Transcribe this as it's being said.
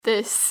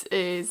This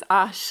is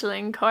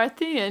Aisling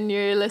Carthy, and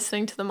you're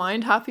listening to the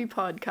Mind Happy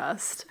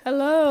podcast.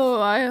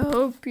 Hello, I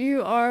hope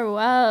you are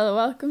well.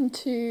 Welcome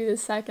to the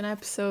second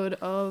episode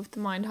of the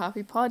Mind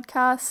Happy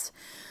podcast.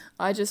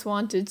 I just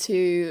wanted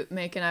to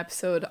make an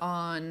episode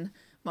on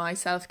my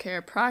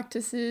self-care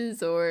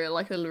practices or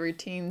like little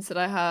routines that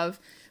I have,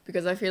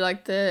 because I feel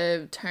like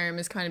the term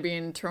is kind of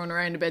being thrown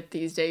around a bit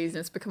these days, and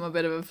it's become a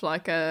bit of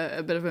like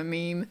a bit of a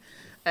meme.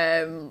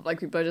 Like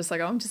people are just like,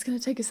 oh, I'm just gonna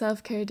take a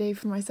self-care day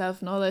for myself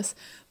and all this,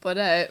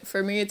 but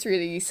for me it's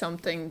really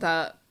something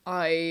that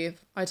I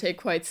take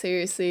quite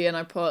seriously, and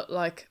I put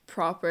like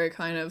proper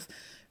kind of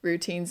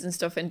routines and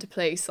stuff into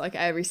place like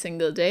every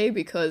single day,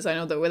 because I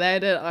know that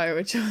without it I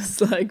would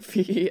just like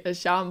be a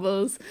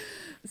shambles.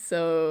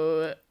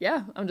 So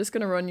yeah, I'm just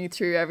gonna run you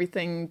through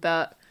everything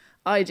that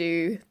I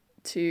do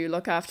to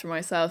look after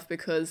myself,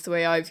 because the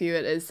way I view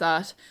it is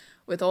that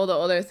with all the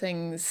other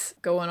things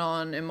going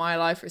on in my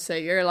life, or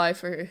say your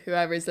life, or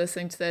whoever's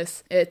listening to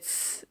this,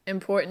 it's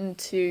important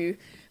to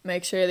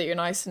make sure that you're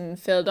nice and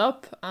filled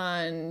up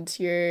and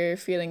you're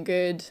feeling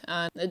good.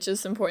 And it's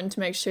just important to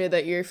make sure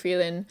that you're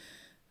feeling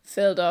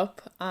filled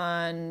up,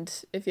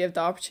 and if you have the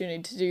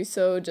opportunity to do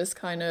so, just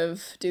kind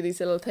of do these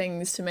little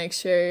things to make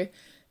sure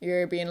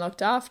you're being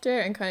looked after,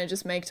 and kind of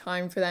just make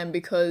time for them,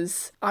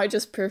 because I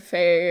just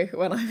prefer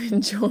when I'm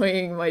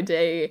enjoying my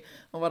day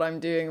and what I'm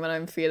doing when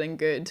I'm feeling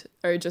good,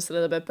 or just a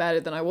little bit better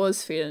than I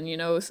was feeling,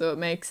 so it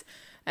makes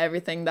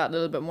everything that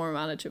little bit more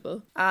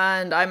manageable.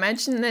 And I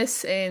mentioned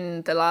this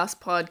in the last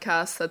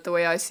podcast, that the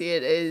way I see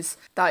it is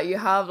that you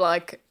have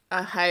like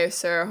a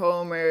house or a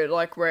home, or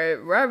like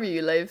wherever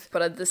you live,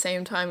 but at the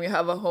same time you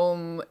have a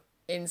home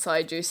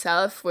inside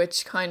yourself,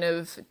 which kind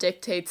of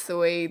dictates the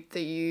way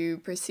that you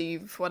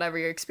perceive whatever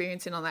you're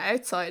experiencing on the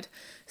outside.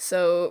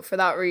 So for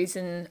that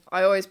reason,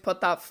 I always put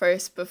that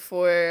first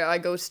before I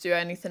go to do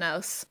anything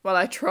else. Well,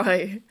 I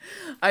try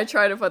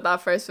to put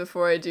that first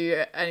before I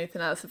do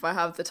anything else if I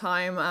have the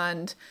time,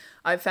 and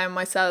I found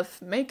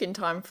myself making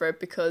time for it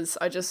because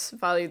I just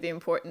value the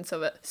importance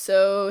of it.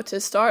 So to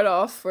start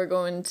off, we're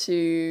going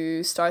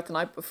to start the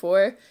night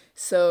before.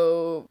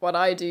 So what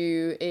I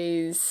do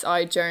is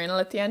I journal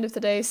at the end of the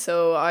day.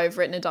 So I've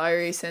written a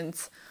diary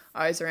since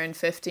I was around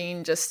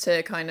 15, just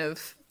to kind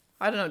of,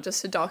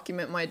 just to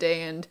document my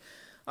day. And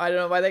I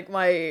don't know, I think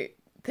my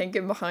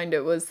thinking behind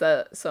it was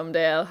that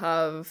someday I'll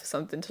have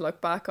something to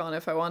look back on.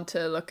 If I want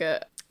to look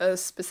at a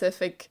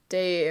specific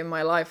day in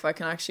my life, I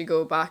can actually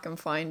go back and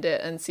find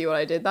it and see what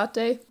I did that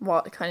day,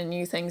 what kind of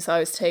new things I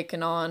was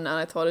taking on, and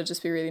I thought it'd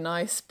just be really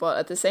nice. But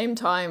at the same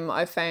time,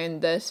 I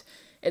found that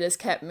it has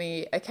kept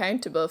me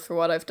accountable for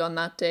what I've done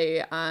that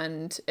day,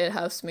 and it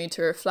helps me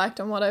to reflect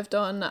on what I've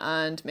done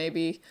and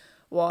maybe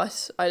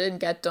what I didn't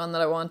get done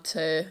that I want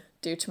to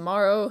do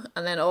tomorrow.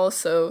 And then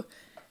also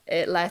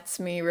it lets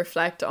me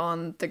reflect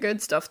on the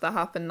good stuff that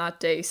happened that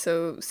day.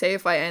 So say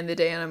if I end the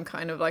day and I'm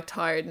kind of like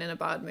tired and in a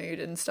bad mood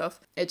and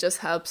stuff, it just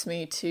helps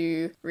me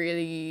to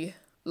really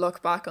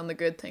look back on the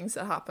good things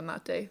that happened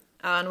that day.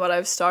 And what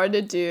I've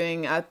started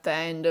doing at the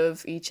end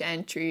of each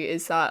entry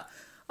is that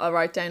I'll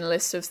write down a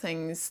list of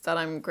things that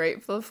I'm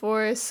grateful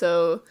for.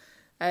 So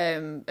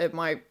it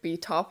might be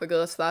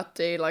topical to that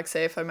day. Like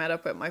say if I met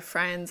up with my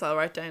friends, I'll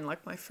write down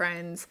like my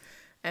friends.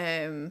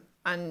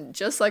 And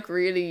just like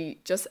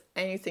really just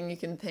anything you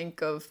can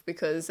think of,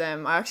 because I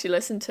actually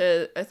listened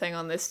to a thing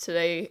on this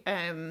today,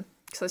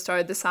 because I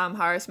started the Sam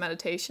Harris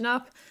meditation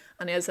app,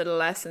 and he has little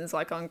lessons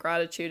like on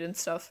gratitude and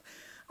stuff,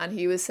 and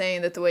he was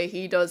saying that the way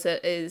he does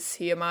it is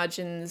he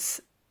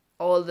imagines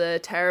all the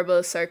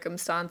terrible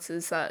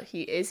circumstances that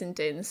he isn't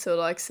in. So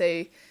like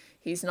say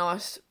he's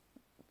not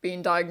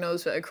being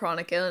diagnosed with a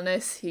chronic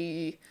illness,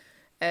 he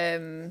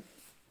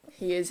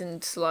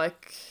isn't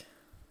like,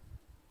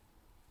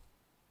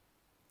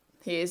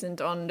 he isn't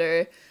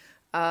under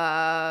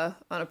an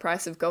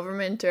oppressive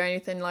government or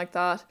anything like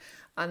that.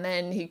 And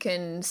then he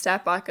can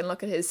step back and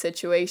look at his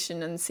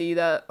situation and see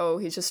that, oh,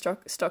 he's just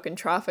stuck in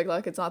traffic,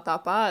 like it's not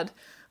that bad.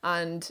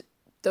 And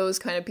those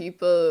kind of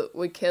people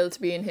would kill to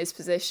be in his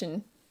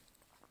position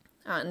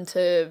and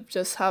to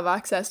just have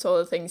access to all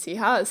the things he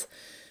has.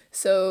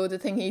 So the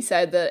thing he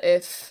said, that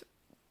if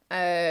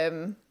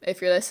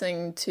you're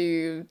listening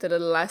to the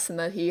little lesson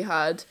that he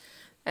had,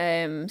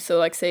 so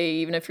like say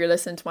even if you're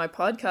listening to my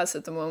podcast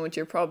at the moment,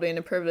 you're probably in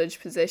a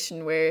privileged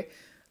position where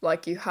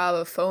like you have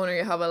a phone or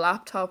you have a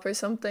laptop or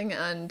something,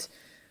 and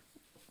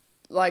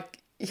like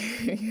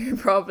you're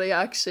probably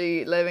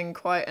actually living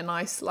quite a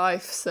nice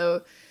life.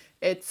 So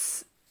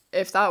it's,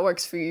 if that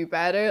works for you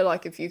better,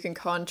 like if you can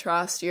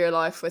contrast your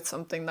life with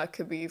something that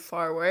could be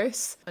far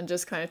worse, and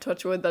just kind of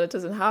touch wood that it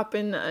doesn't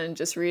happen, and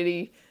just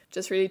really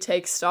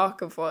take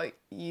stock of what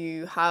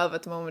you have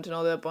at the moment and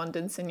all the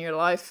abundance in your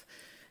life.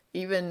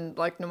 Even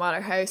like no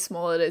matter how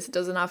small it is, it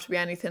doesn't have to be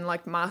anything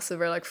like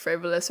massive or like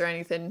frivolous or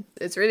anything.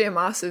 It's really a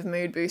massive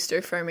mood booster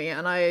for me,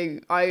 and I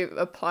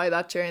apply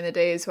that during the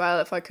day as well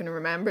if I can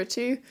remember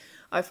to.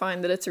 I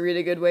find that it's a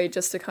really good way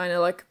just to kind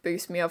of like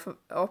boost me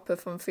up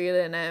if I'm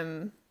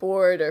feeling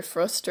bored or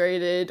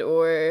frustrated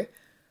or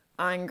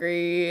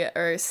angry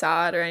or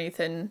sad or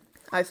anything.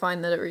 I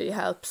find that it really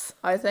helps.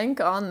 I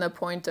think on the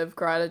point of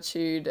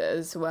gratitude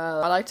as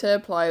well, I like to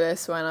apply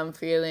this when I'm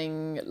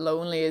feeling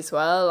lonely as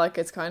well. Like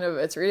it's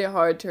really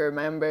hard to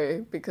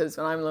remember, because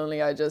when I'm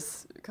lonely I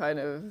just kind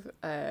of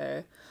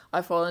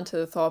I fall into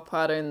the thought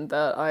pattern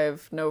that I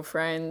have no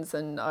friends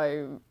and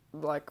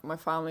like my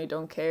family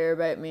don't care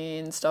about me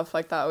and stuff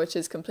like that, which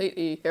is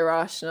completely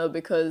irrational,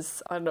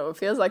 because I don't know, it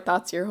feels like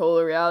that's your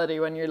whole reality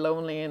when you're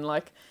lonely, and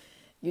like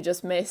you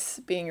just miss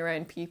being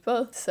around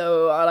people.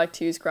 So I like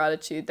to use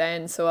gratitude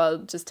then. So I'll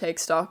just take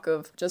stock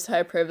of just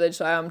how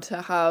privileged I am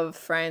to have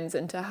friends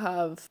and to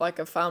have like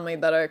a family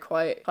that are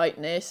quite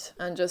tight-knit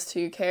and just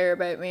who care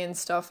about me and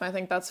stuff. And I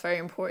think that's very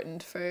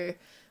important for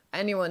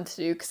anyone to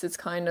do, because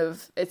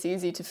it's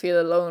easy to feel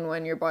alone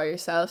when you're by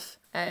yourself.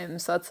 So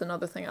that's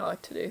another thing I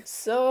like to do.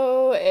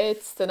 So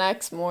it's the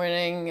next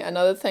morning.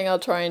 Another thing I'll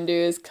try and do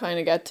is kind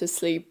of get to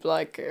sleep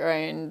like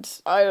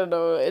around, I don't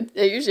know, it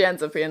usually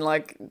ends up being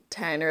like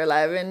 10 or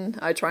 11.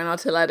 I try not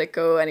to let it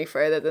go any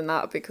further than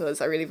that, because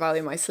I really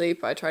value my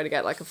sleep. I try to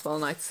get like a full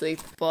night's sleep.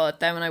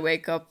 But then when I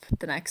wake up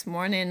the next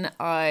morning,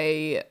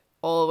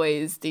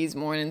 these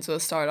mornings will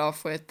start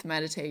off with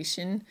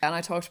meditation, and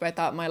I talked about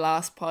that in my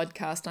last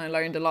podcast, and I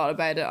learned a lot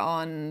about it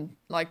on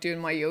like doing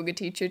my yoga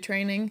teacher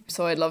training.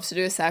 So I'd love to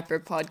do a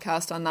separate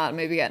podcast on that,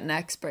 maybe get an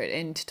expert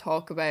in to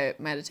talk about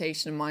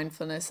meditation and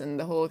mindfulness and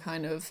the whole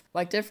kind of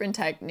like different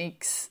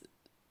techniques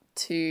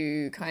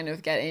to kind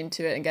of get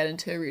into it and get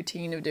into a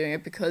routine of doing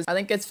it, because I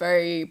think it's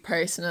very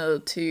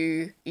personal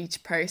to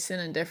each person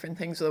and different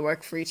things will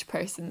work for each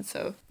person.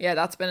 So yeah,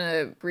 that's been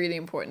a really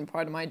important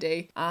part of my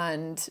day,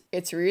 and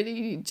it's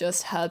really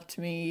just helped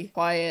me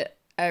quiet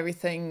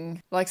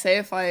everything. Like say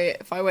if I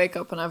wake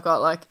up and I've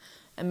got like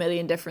a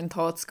million different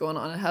thoughts going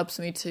on, it helps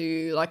me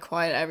to like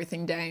quiet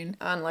everything down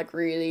and like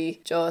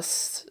really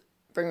just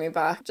bring me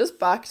back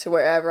to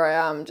wherever I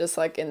am, just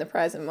like in the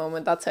present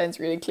moment. That sounds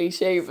really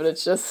cliche, but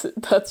that's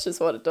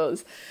just what it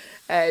does.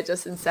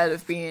 Just instead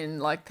of being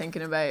like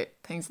thinking about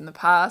things in the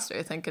past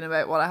or thinking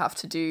about what I have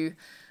to do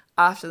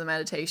after the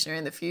meditation or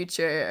in the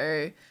future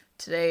or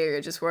today, or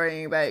just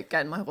worrying about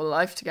getting my whole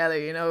life together,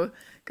 you know,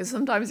 because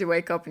sometimes you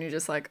wake up and you're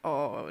just like,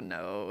 oh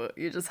no,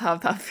 you just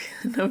have that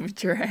feeling of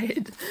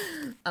dread.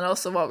 And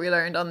also what we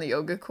learned on the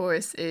yoga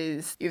course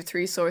is you have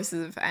 3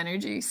 sources of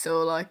energy.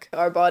 So like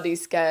our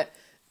bodies get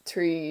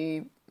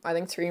three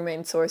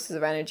main sources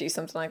of energy,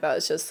 something like that.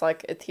 It's just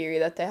like a theory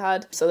that they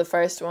had. So the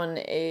first one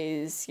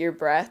is your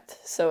breath.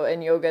 So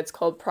in yoga it's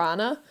called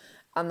prana,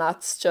 and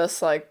that's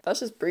just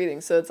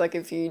breathing. So it's like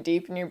if you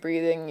deepen your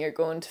breathing, you're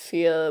going to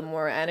feel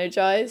more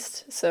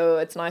energized. So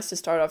it's nice to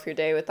start off your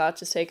day with that.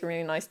 Just take a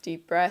really nice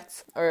deep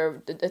breath,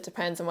 or it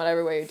depends on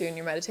whatever way you're doing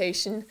your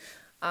meditation.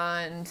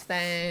 And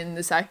then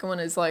the second one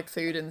is like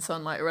food and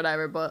sunlight or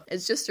whatever, but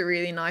it's just a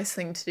really nice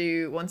thing to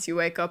do once you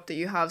wake up, that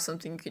you have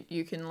something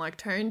you can like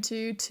turn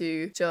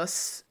to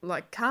just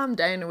like calm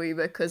down a wee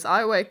bit, because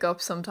I wake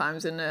up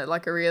sometimes in a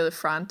real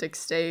frantic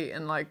state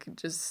and like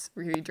just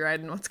really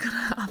dreading what's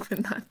gonna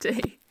happen that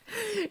day.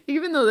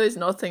 Even though there's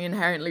nothing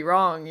inherently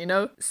wrong, you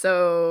know?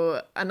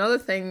 So another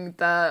thing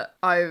that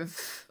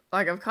I've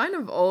kind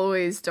of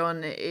always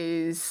done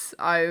is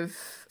I've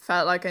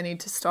felt like I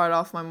need to start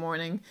off my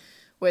morning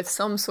with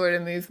some sort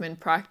of movement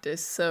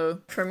practice.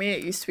 So for me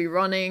it used to be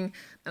running,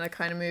 and I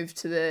kind of moved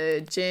to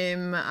the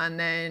gym, and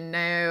then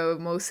now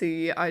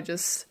mostly I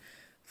just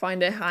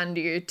find it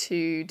handier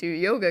to do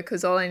yoga,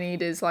 because all I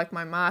need is like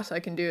my mat. I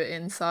can do it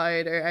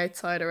inside or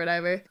outside or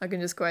whatever. I can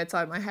just go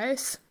outside my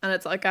house, and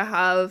it's like I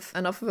have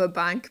enough of a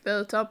bank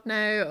built up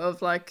now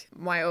of like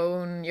my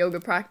own yoga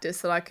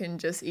practice that I can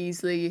just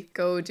easily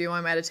go do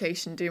my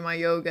meditation, do my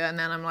yoga, and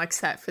then I'm like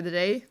set for the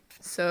day.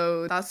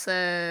 So that's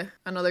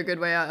another good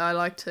way I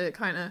like to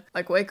kind of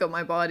like wake up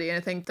my body. And I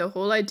think the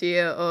whole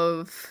idea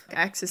of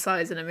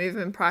exercise and a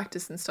movement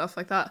practice and stuff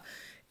like that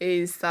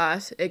is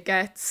that it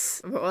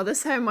gets, well, this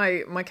is how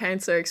my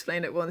counsellor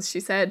explained it once. She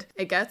said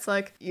it gets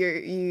like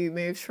you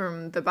moved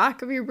from the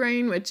back of your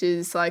brain, which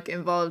is like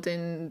involved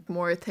in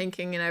more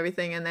thinking and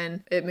everything, and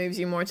then it moves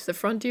you more to the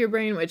front of your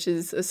brain, which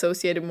is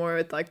associated more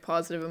with like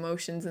positive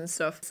emotions and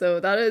stuff. So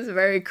that is a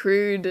very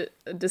crude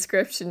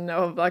description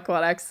of like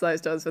what exercise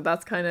does, but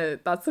that's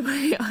the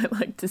way I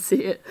like to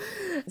see it.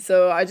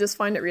 So I just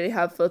find it really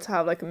helpful to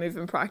have like a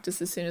movement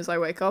practice as soon as I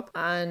wake up,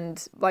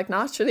 and like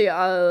naturally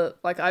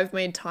I've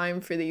made time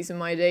for these in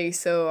my day.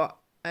 So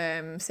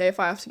say if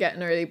I have to get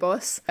an early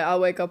bus,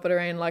 I'll wake up at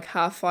around like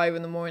 5:30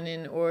 in the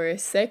morning or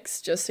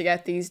 6 just to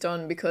get these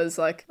done, because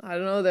like I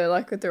don't know,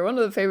 they're one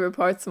of the favorite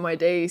parts of my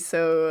day,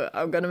 so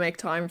I'm gonna make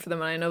time for them,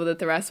 and I know that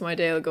the rest of my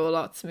day will go a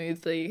lot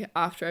smoothly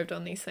after I've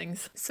done these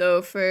things.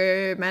 So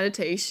for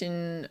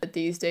meditation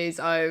these days,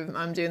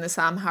 I'm doing the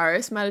Sam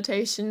Harris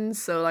meditation.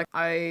 So like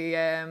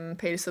I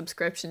paid a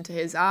subscription to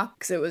his app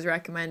because it was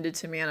recommended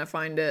to me, and I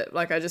find it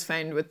like I just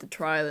found with the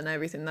trial and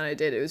everything that I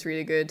did, it was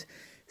really good.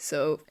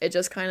 So it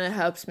just kind of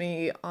helps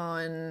me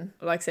on,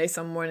 like say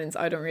some mornings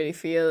I don't really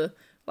feel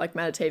like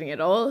meditating at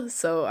all.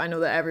 So I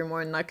know that every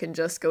morning I can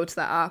just go to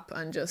the app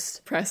and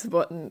just press a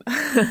button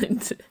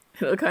and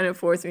it'll kind of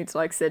force me to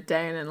like sit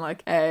down and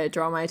like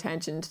draw my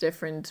attention to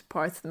different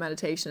parts of the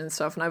meditation and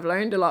stuff, and I've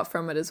learned a lot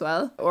from it as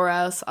well. Or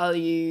else I'll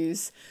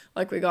use,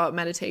 like, we got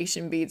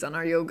meditation beads on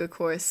our yoga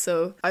course,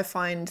 so I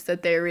find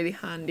that they're really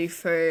handy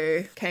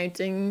for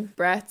counting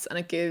breaths, and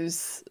it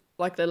gives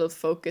like a little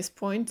focus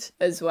point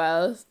as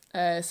well.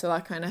 So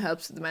that kind of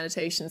helps with the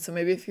meditation. So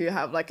maybe if you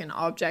have like an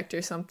object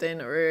or something,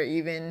 or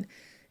even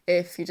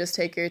if you just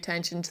take your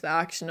attention to the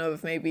action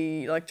of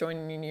maybe like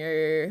joining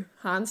your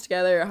hands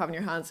together or having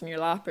your hands in your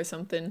lap or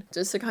something,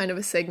 just a kind of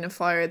a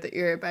signifier that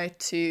you're about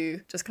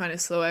to just kind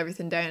of slow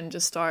everything down and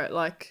just start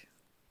like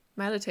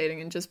meditating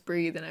and just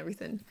breathe and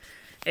everything.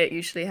 It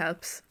usually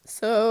helps.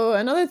 So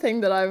another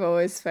thing that I've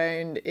always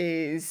found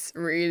is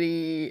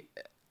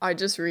I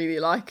just really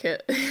like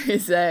it,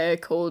 is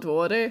cold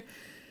water.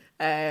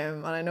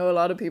 And I know a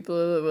lot of people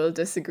will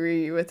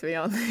disagree with me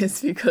on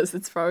this, because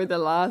it's probably the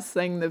last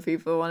thing that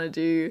people want to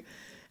do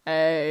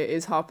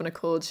is hop in a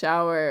cold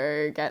shower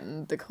or get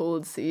in the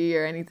cold sea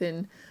or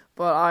anything.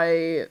 But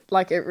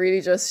it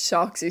really just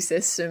shocks your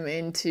system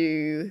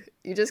into,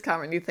 you just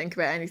can't really think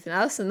about anything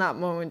else in that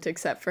moment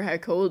except for how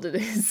cold it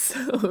is.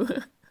 So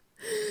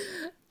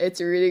it's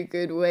a really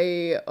good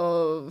way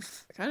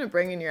of kind of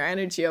bringing your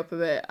energy up a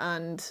bit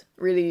and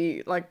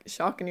really like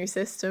shocking your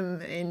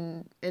system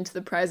into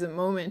the present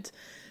moment,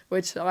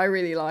 which I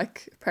really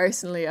like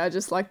personally. I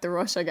just like the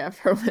rush I get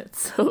from it.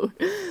 So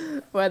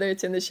whether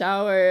it's in the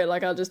shower,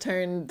 like I'll just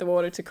turn the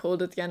water to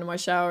cold at the end of my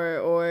shower,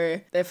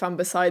 or if I'm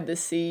beside the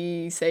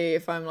sea, say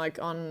if I'm like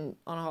on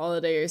a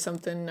holiday or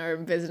something, or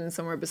visiting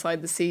somewhere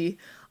beside the sea,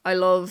 I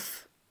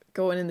love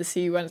going in the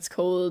sea when it's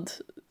cold.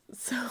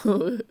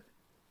 So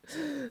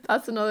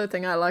that's another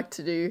thing I like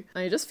to do,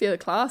 and you just feel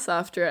class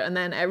after it. And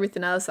then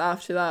everything else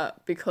after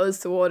that, because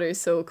the water is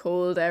so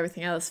cold,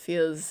 everything else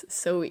feels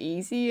so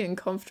easy and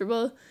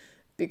comfortable,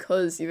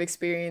 because you've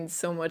experienced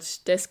so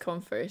much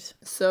discomfort.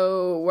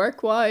 So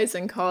work-wise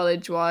and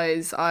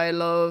college-wise, I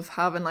love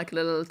having like a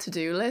little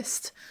to-do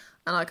list,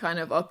 and I kind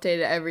of update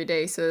it every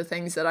day. So the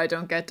things that I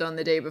don't get done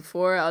the day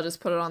before, I'll just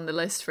put it on the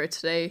list for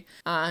today,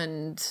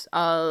 and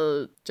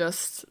I'll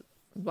just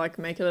like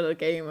make a little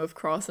game of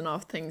crossing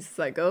off things as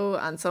I go.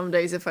 And some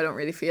days, if I don't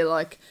really feel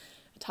like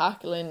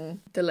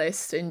tackling the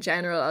list in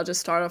general, I'll just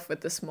start off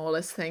with the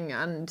smallest thing,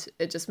 and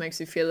it just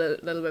makes me feel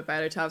a little bit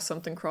better to have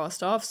something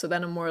crossed off, so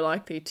then I'm more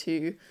likely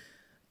to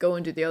go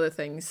and do the other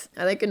things.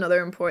 I think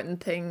another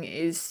important thing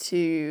is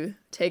to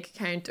take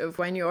account of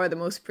when you are the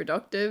most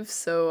productive.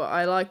 So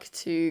I like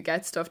to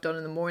get stuff done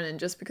in the morning,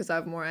 just because I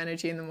have more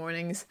energy in the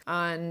mornings,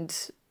 and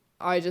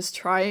I just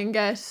try and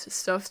get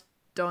stuff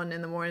done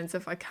in the mornings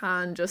if I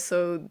can, just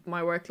so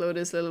my workload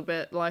is a little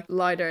bit like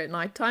lighter at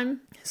night time.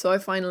 So I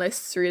find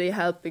lists really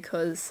help,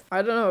 because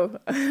I don't know,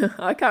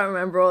 I can't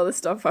remember all the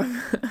stuff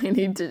I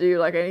need to do.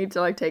 Like I need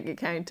to like take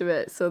account of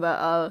it so that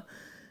I'll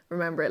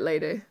remember it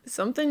later.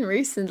 Something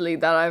recently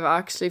that I've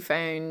actually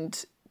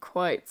found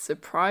quite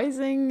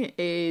surprising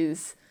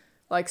is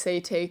like, say,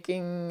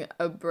 taking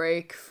a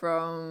break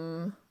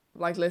from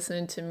like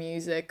listening to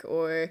music,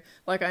 or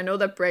like I know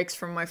that breaks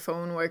from my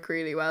phone work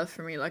really well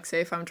for me. Like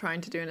say if I'm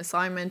trying to do an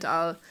assignment,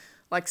 I'll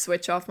like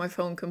switch off my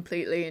phone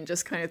completely and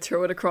just kind of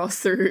throw it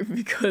across the room,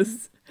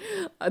 because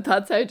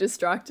that's how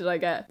distracted I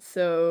get.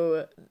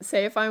 So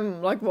say if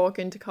I'm like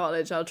walking to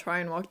college, I'll try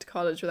and walk to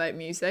college without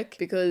music,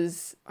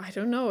 because I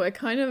don't know, it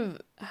kind of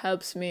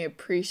helps me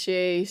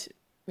appreciate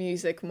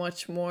music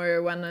much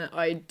more when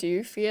I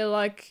do feel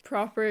like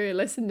proper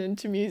listening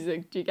to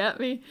music. Do you get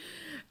me?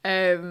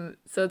 So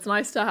it's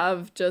nice to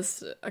have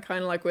just a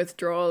kind of like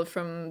withdrawal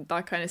from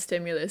that kind of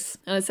stimulus.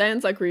 And it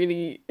sounds like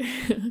really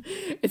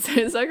it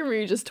sounds like I'm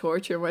really just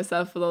torturing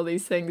myself with all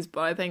these things,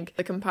 but I think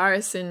the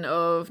comparison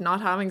of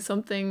not having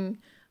something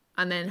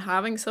and then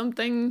having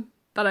something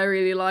that I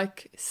really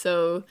like.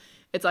 So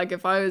it's like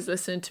if I was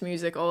listening to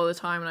music all the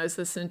time and I was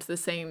listening to the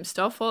same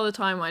stuff all the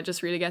time, I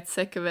just really get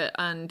sick of it.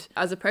 And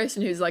as a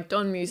person who's like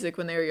done music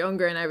when they were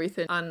younger and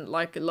everything, and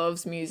like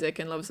loves music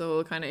and loves the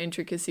whole kind of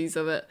intricacies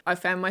of it, I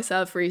found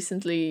myself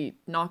recently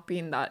not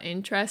being that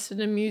interested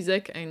in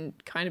music and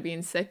kind of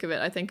being sick of it.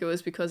 I think it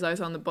was because I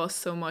was on the bus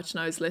so much and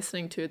I was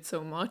listening to it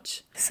so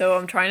much. So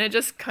I'm trying to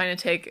just kind of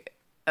take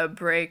a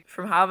break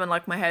from having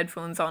like my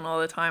headphones on all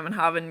the time and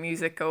having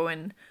music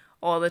going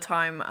all the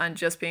time, and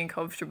just being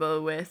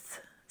comfortable with,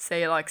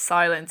 say, like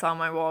silence on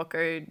my walk,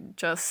 or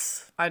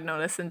just, I don't know,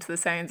 listen to the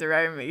sounds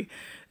around me.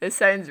 It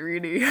sounds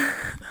really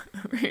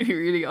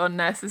really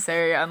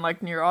unnecessary and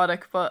like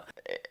neurotic, but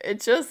it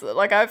just,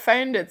 like, I've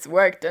found it's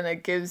worked, and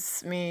it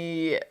gives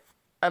me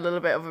a little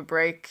bit of a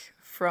break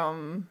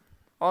from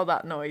all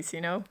that noise,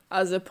 you know,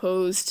 as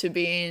opposed to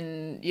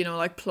being, you know,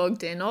 like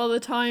plugged in all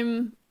the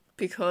time.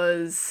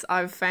 Because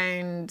I've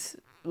found,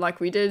 like,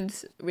 we did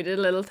a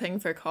little thing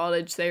for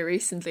college there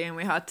recently, and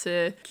we had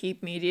to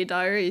keep media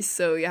diaries.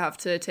 So you have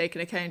to take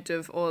an account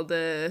of all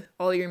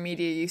your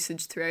media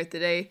usage throughout the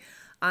day,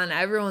 and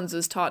everyone's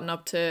was totting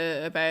up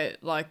to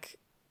about like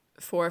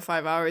 4 or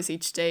 5 hours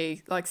each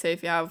day. Like say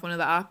if you have one of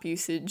the app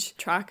usage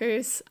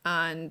trackers,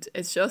 and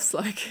it's just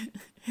like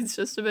it's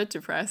just a bit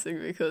depressing,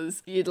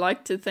 because you'd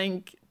like to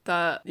think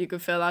that you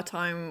could fill that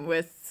time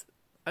with,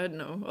 I don't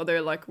know,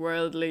 other like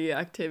worldly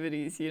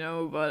activities, you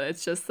know, but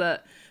it's just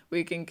that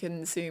we can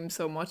consume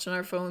so much on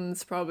our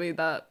phones probably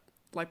that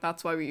like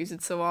that's why we use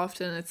it so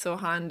often. It's so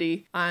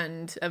handy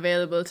and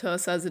available to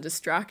us as a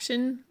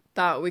distraction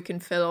that we can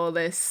fill all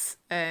this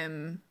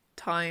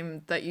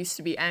time that used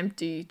to be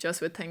empty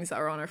just with things that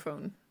are on our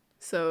phone.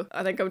 So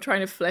I think I'm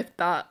trying to flip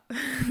that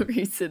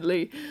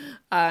recently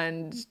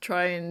and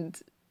try and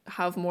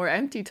have more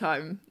empty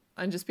time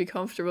and just be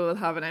comfortable with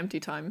having empty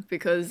time,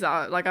 because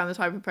like I'm the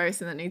type of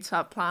person that needs to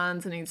have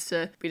plans and needs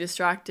to be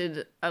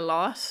distracted a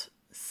lot.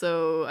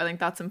 So I think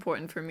that's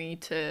important for me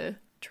to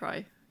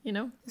try, you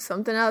know.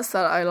 Something else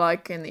that I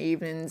like in the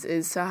evenings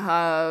is to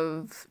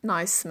have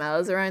nice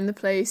smells around the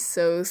place.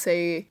 So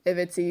say if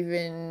it's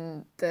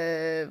even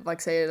say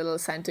a little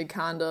scented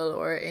candle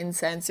or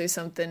incense or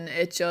something,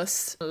 it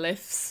just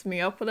lifts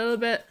me up a little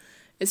bit.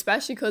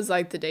 Especially because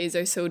like the days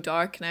are so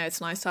dark now,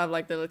 it's nice to have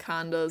like little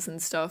candles and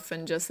stuff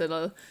and just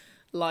little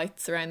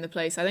lights around the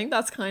place. I think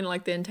that's kind of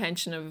like the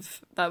intention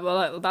of that.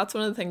 Well, that's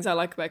one of the things I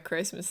like about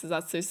Christmas, is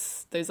that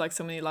there's like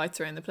so many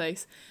lights around the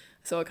place.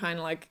 So it kind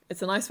of like,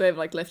 it's a nice way of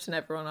like lifting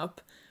everyone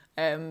up,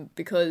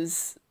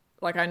 because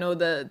like I know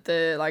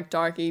the like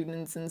dark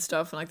evenings and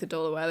stuff and like the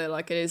dull weather,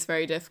 like it is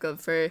very difficult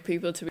for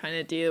people to kind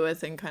of deal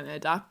with and kind of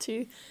adapt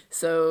to.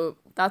 So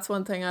that's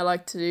one thing I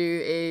like to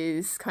do,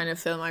 is kind of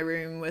fill my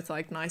room with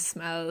like nice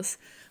smells,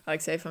 like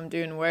say if I'm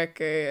doing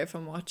work or if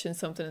I'm watching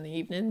something in the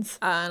evenings.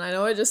 And I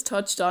know I just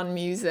touched on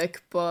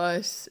music,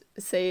 but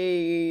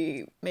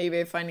say maybe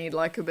if I need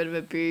like a bit of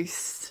a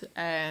boost,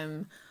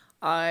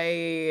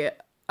 I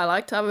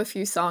like to have a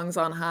few songs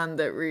on hand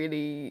that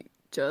really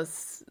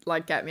just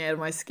like get me out of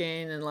my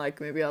skin, and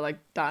like maybe I like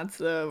dance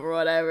to them or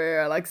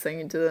whatever, I like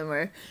singing to them,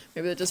 or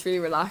maybe they're just really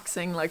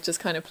relaxing, like just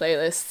kind of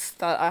playlists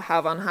that I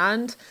have on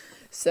hand.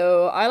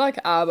 So I like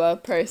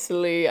ABBA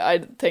personally. I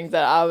think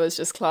that ABBA is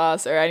just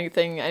class, or any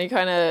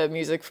kind of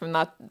music from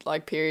that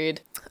like period.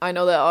 I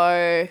know that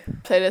our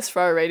playlist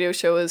for our radio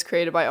show was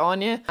created by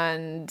Anya,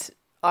 and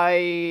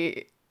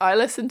I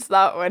listen to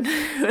that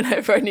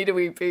whenever I need a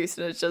wee boost,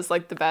 and it's just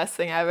like the best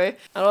thing ever.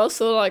 And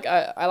also like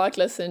I like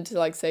listening to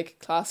like say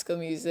classical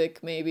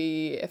music,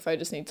 maybe if I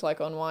just need to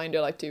like unwind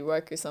or like do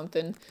work or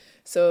something.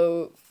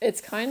 So it's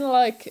kind of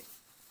like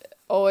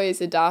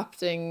always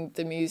adapting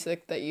the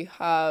music that you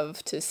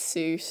have to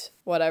suit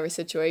whatever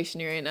situation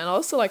you're in, and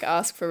also like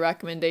ask for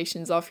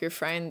recommendations off your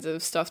friends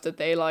of stuff that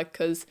they like,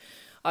 because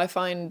I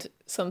find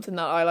something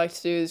that I like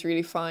to do is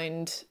really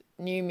find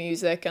new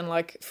music and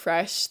like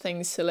fresh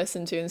things to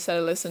listen to instead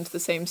of listening to the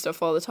same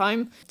stuff all the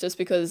time, just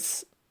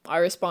because I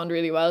respond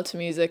really well to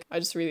music. I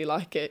just really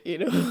like it, you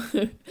know.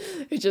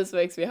 It just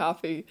makes me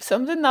happy.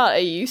 Something that I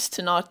used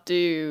to not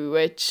do,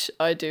 which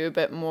I do a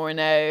bit more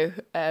now,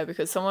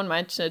 because someone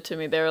mentioned it to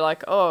me. They were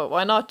like, oh,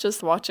 why not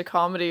just watch a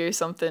comedy or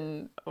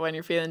something when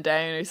you're feeling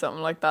down or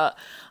something like that.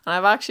 And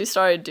I've actually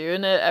started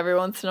doing it every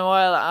once in a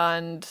while,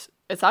 and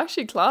it's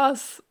actually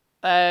class.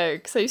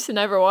 Because I used to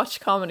never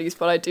watch comedies,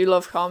 but I do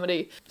love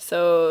comedy.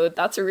 So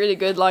that's a really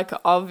good like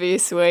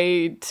obvious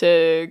way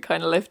to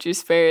kind of lift your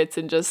spirits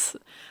and just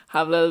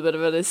have a little bit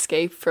of an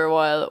escape for a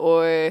while.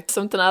 Or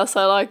something else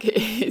I like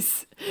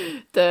is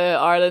the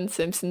Ireland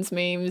Simpsons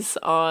memes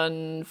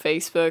on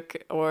Facebook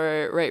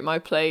or Rate My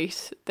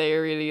Plate. They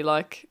really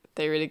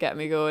get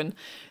me going.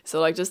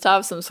 So like just to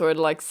have some sort of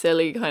like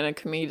silly kind of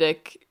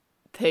comedic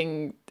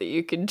thing that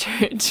you can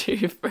turn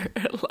to for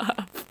a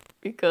laugh,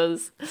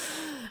 because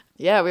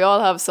yeah, we all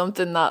have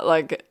something that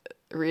like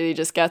really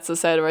just gets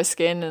us out of our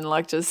skin and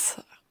like just,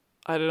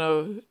 I don't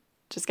know,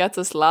 just gets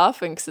us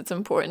laughing, because it's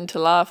important to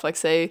laugh. Like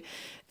say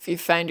if you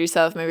find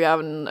yourself maybe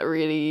having a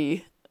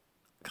really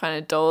kind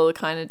of dull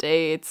kind of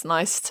day, it's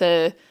nice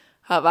to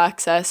have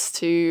access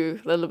to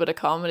a little bit of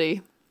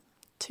comedy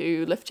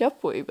to lift you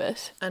up a wee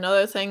bit.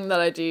 Another thing that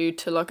I do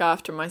to look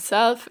after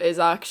myself is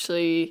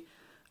actually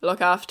look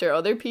after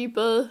other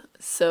people.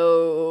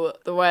 So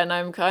when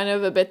I'm kind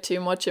of a bit too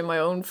much in my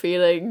own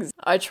feelings,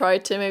 I try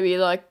to maybe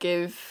like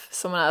give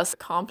someone else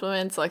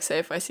compliments. Like say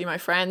if I see my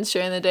friends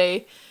during the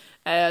day,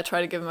 I try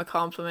to give them a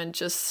compliment,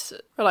 just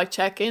or like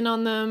check in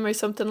on them or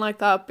something like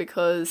that,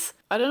 because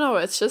I don't know,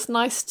 it's just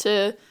nice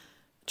to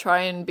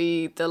try and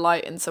be the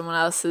light in someone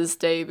else's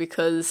day,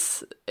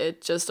 because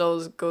it just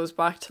always goes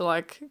back to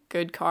like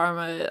good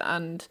karma.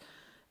 And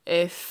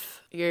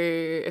if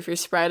you're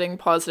spreading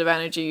positive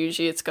energy,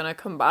 usually it's going to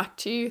come back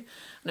to you.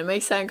 And it may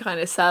sound kind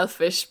of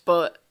selfish,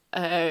 but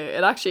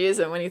it actually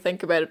isn't when you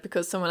think about it,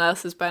 because someone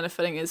else is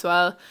benefiting as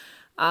well.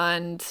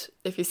 And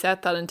if you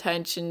set that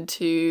intention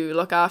to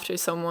look after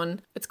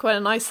someone, it's quite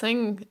a nice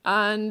thing,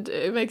 and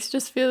it makes you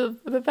just feel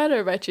a bit better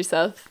about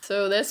yourself.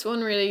 So this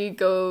one really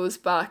goes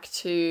back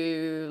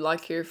to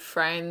like your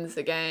friends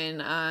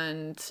again,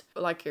 and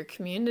like your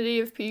community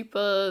of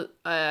people.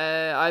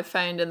 I've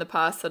found in the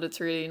past that it's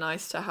really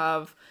nice to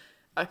have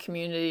a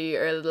community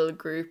or a little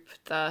group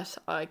that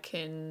I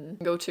can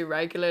go to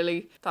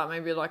regularly, that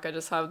maybe like I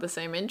just have the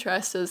same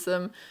interest as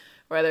them,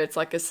 whether it's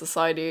like a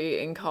society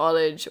in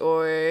college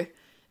or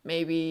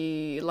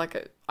maybe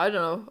like I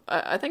don't know,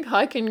 I think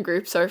hiking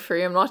groups are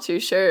free, I'm not too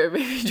sure.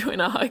 Maybe join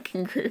a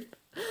hiking group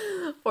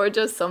or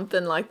just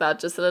something like that,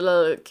 just a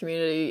little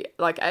community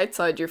like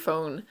outside your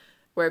phone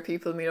where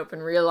people meet up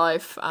in real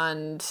life,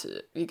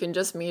 and you can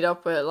just meet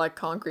up with like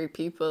concrete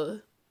people.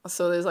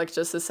 So there's like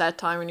just a set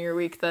time in your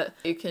week that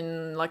you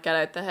can like get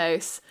out the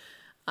house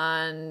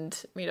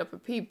and meet up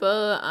with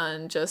people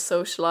and just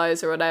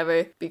socialize or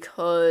whatever.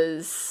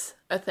 Because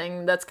a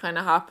thing that's kind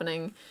of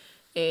happening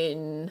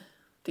in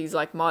these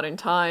like modern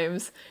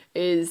times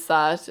is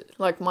that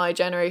like my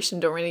generation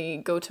don't really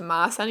go to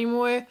mass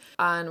anymore,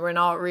 and we're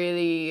not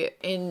really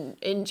in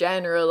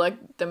general,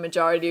 like the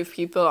majority of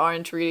people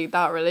aren't really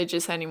that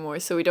religious anymore,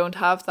 so we don't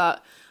have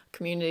that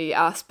community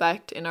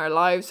aspect in our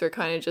lives. We're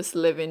kind of just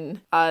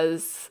living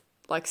as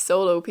like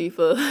solo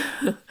people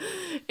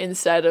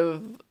instead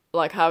of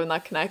like having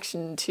that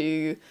connection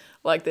to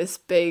like this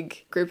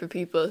big group of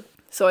people.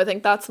 So I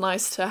think that's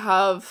nice to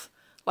have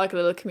like a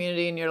little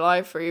community in your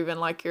life, or even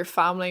like your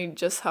family,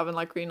 just having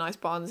like really nice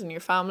bonds in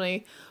your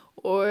family,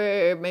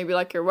 or maybe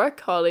like your work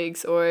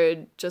colleagues or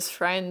just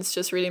friends,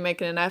 just really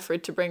making an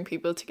effort to bring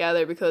people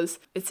together, because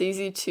it's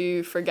easy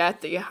to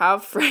forget that you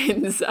have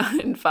friends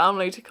and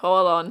family to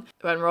call on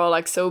when we're all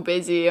like so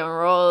busy and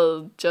we're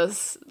all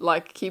just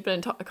like keeping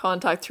in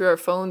contact through our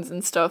phones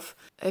and stuff.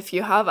 If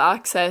you have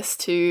access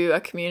to a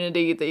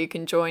community that you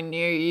can join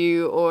near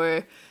you,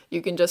 or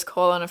you can just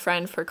call on a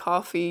friend for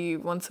coffee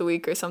once a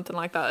week or something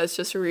like that, it's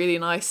just a really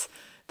nice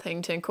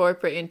thing to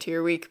incorporate into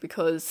your week.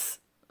 Because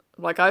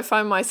like I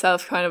find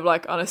myself kind of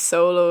like on a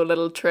solo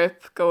little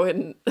trip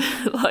going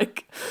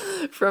like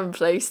from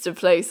place to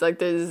place. Like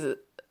there's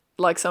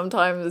like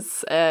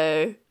sometimes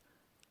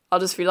I'll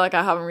just feel like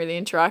I haven't really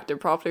interacted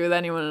properly with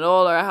anyone at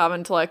all, or I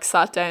haven't like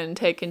sat down and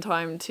taken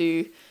time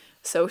to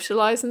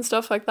socialize and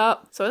stuff like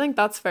that. So I think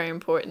that's very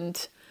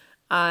important.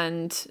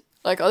 And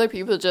like other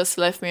people just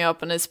lift me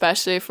up, and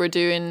especially if we're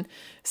doing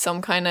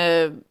some kind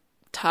of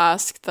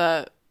task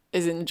that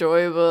is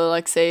enjoyable,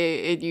 like say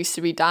it used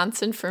to be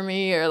dancing for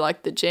me, or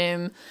like the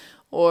gym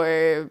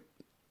or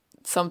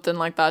something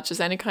like that, just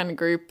any kind of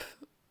group.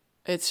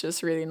 It's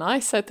just really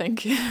nice, I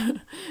think,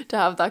 to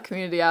have that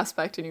community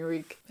aspect in your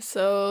week.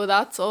 So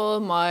that's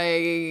all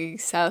my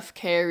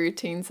self-care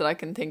routines that I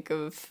can think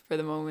of for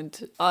the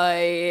moment.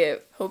 I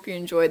hope you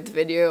enjoyed the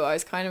video. I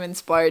was kind of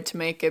inspired to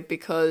make it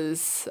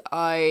because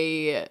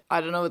I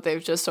don't know,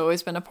 they've just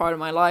always been a part of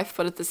my life,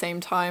 but at the same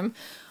time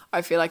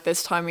I feel like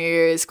this time of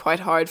year is quite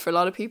hard for a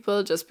lot of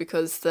people, just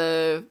because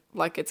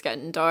it's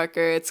getting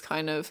darker. It's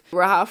kind of,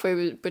 we're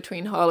halfway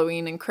between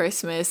Halloween and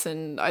Christmas,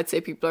 and I'd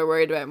say people are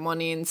worried about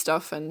money and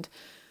stuff, and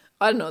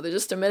I don't know, there's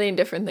just a million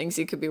different things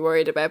you could be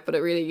worried about, but it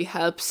really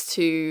helps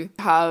to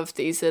have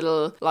these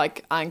little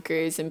like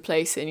anchors in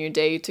place in your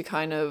day to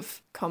kind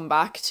of come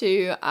back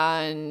to,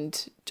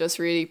 and just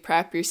really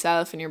prep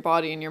yourself and your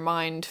body and your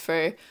mind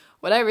for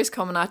whatever's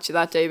coming at you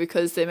that day,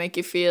 because they make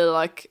you feel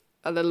like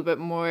a little bit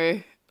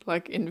more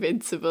like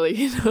invincible,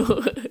 you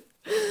know.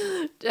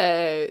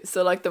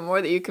 So like the more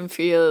that you can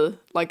feel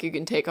like you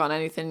can take on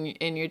anything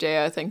in your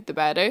day, I think the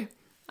better.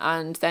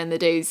 And then the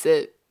days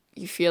that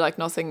you feel like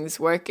nothing's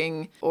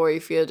working, or you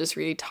feel just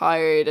really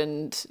tired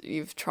and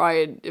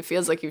it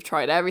feels like you've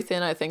tried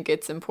everything, I think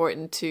it's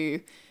important to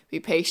be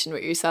patient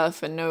with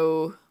yourself and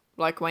know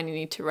like when you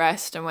need to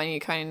rest and when you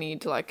kind of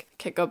need to like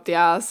kick up the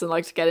ass and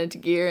like to get into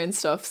gear and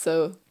stuff.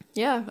 So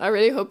yeah, I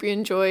really hope you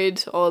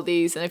enjoyed all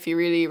these, and if you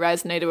really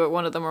resonated with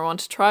one of them or want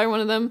to try one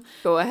of them,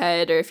 go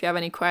ahead, or if you have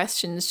any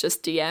questions,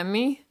 just DM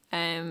me.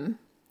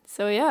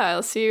 So yeah,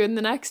 I'll see you in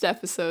the next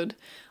episode.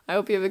 I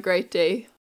hope you have a great day.